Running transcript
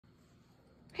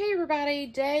Hey everybody,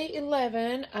 day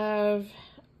 11 of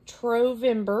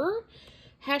Trovember.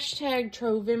 Hashtag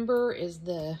Trovember is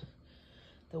the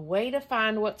way to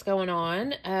find what's going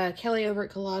on. Kelly over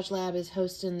at Collage Lab is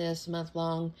hosting this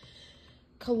month-long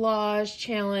collage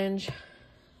challenge.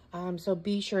 So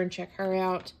be sure and check her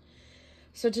out.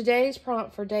 So today's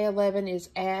prompt for day 11 is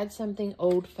add something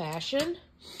old-fashioned.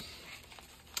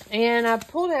 And I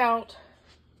pulled out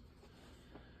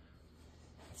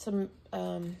some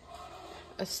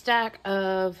a stack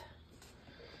of,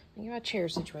 I got my chair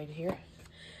situated here,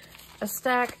 a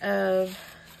stack of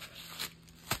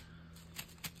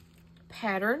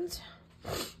patterns.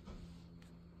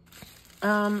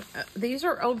 These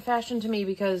are old-fashioned to me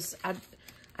because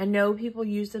I know people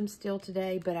use them still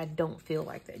today, but I don't feel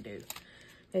like they do,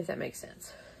 if that makes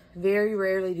sense. Very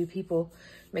rarely do people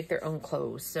make their own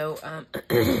clothes. So,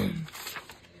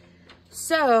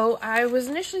 so I was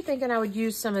initially thinking I would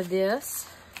use some of this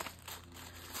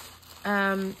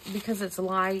because it's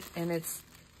light and it's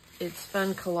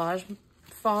fun collage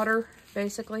fodder,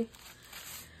 basically.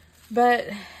 But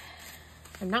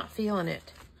I'm not feeling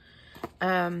it.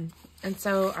 And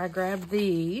so I grabbed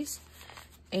these,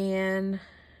 and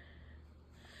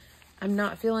I'm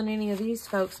not feeling any of these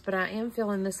folks, but I am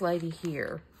feeling this lady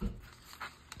here.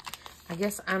 I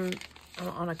guess I'm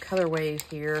on a color wave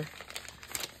here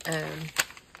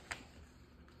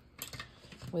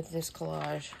with this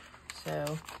collage.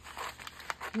 So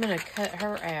I'm going to cut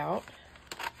her out.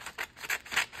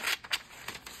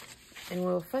 And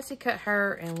we'll fussy cut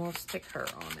her and we'll stick her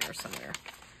on there somewhere.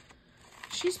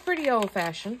 She's pretty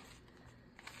old-fashioned.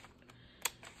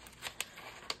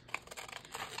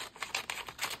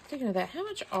 Speaking of that, how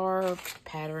much are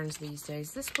patterns these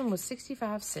days? This one was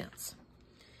 65 cents.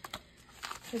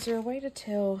 Is there a way to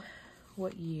tell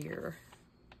what year?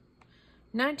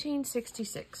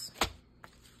 1966.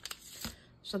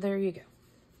 So there you go.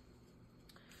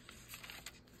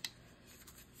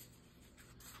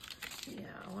 Yeah,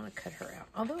 I want to cut her out.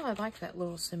 Although I like that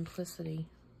little simplicity.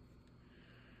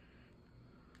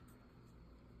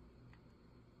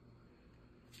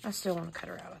 I still want to cut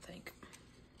her out, I think.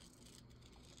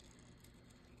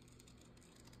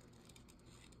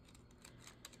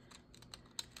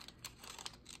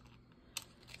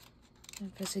 I'm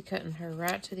fussy cutting her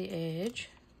right to the edge.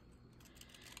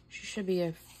 She should be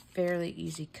a fairly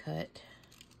easy cut.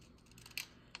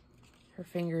 Her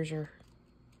fingers are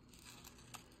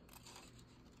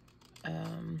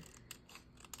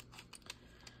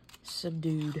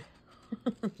subdued.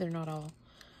 They're not all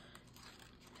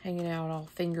hanging out all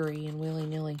fingery and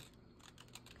willy-nilly.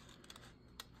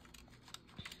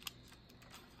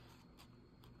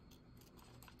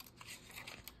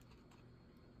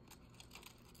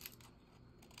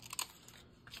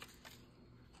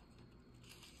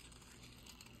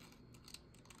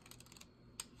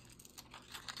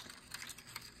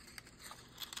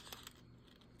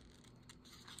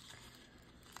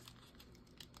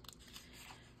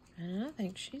 And I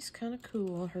think she's kind of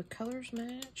cool. Her colors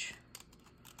match.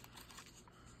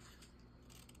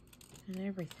 And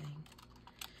everything.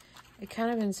 It kind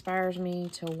of inspires me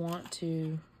to want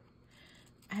to,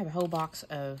 I have a whole box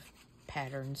of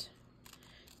patterns.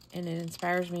 And it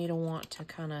inspires me to want to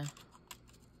kind of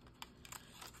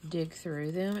dig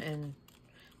through them and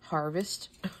harvest.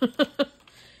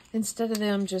 Instead of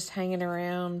them just hanging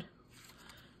around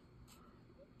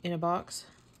in a box.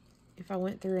 If I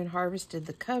went through and harvested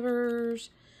the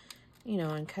covers, you know,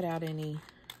 and cut out any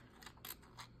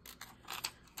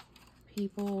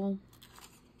people,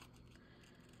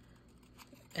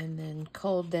 and then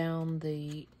culled down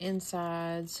the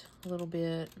insides a little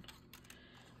bit,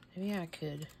 maybe I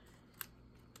could,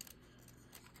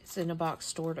 it's in a box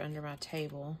stored under my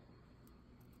table,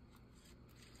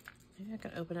 maybe I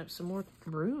could open up some more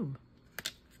room.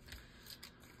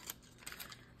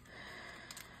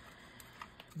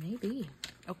 Maybe.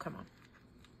 Oh, come on.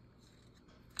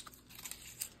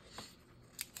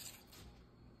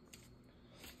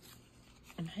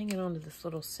 I'm hanging on to this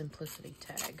little simplicity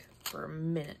tag for a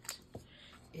minute.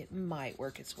 It might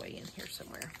work its way in here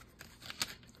somewhere.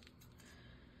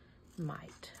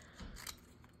 Might.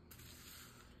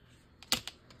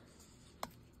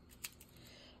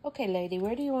 Okay, lady,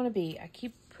 where do you want to be? I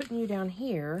keep putting you down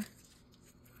here.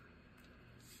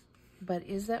 But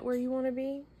is that where you want to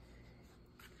be?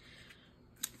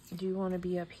 Do you want to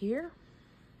be up here?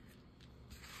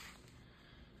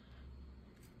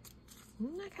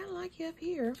 I kind of like you up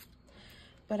here.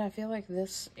 But I feel like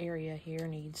this area here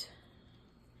needs...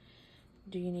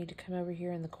 Do you need to come over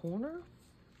here in the corner?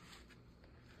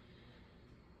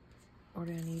 Or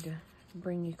do I need to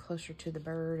bring you closer to the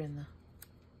bird and the...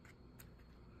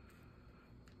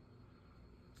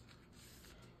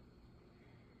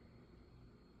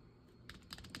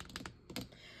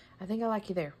 I think I like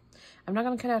you there. I'm not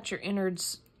going to cut out your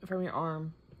innards from your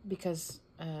arm because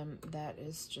that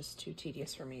is just too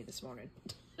tedious for me this morning.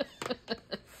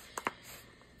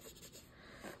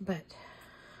 But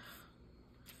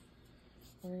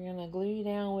we're going to glue you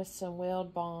down with some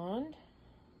weld bond.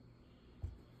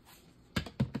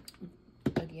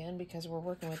 Again, because we're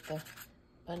working with the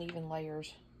uneven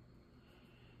layers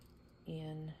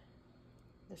in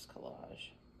this collage.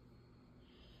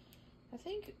 I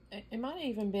think it might have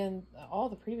even been all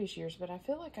the previous years, but I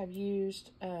feel like I've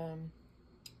used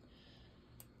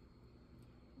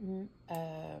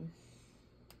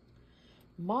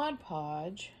Mod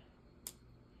Podge.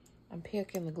 I'm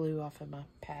picking the glue off of my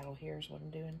paddle here is what I'm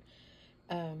doing.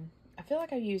 I feel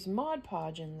like I used Mod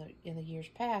Podge in the years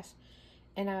past,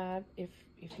 and if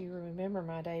you remember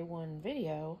my day one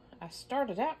video, I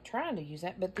started out trying to use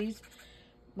that, but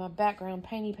my background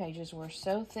painting pages were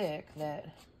so thick that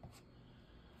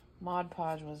Mod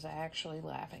Podge was actually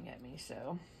laughing at me,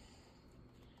 so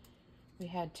we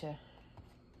had to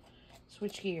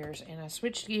switch gears, and I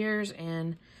switched gears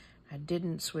and I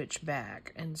didn't switch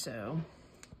back, and so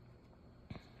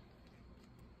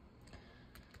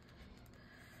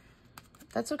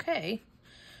that's okay.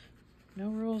 No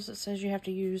rules that says you have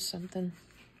to use something,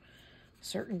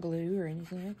 certain glue or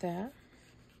anything like that.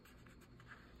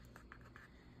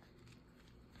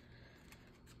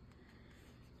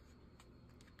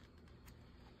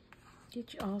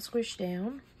 Get you all squished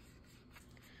down.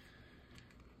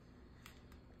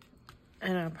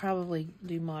 And I'll probably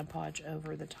do Mod Podge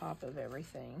over the top of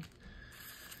everything.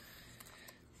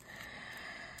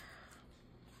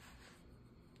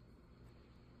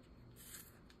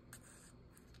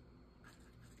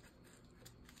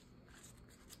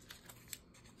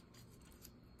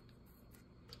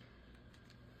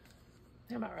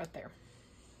 How about right there?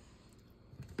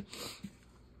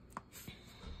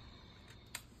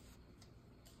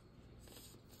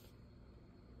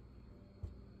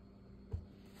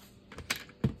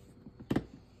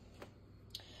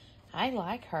 I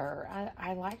like her.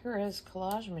 I like her as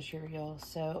collage material.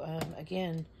 So,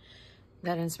 again,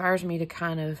 that inspires me to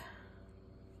kind of,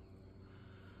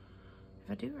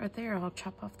 if I do right there, I'll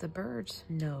chop off the bird's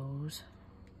nose.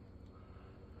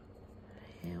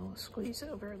 And we'll squeeze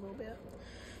over a little bit.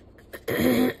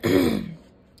 It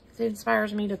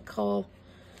inspires me to cull.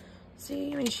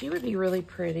 See, I mean, she would be really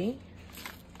pretty.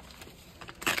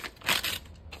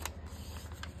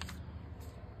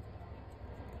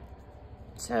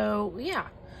 So, yeah,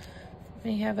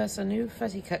 may have us a new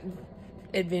fuzzy cutting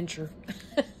adventure.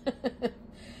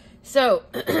 So,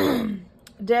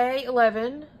 day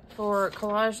 11 for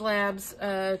Collage Labs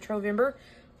Trovember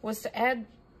was to add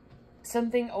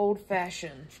something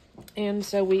old-fashioned. And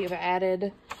so we have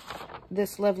added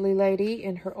this lovely lady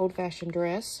in her old-fashioned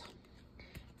dress.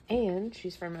 And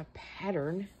she's from a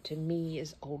pattern to me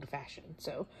is old-fashioned.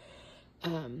 So,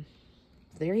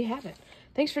 there you have it.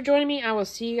 Thanks for joining me. I will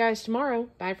see you guys tomorrow.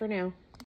 Bye for now.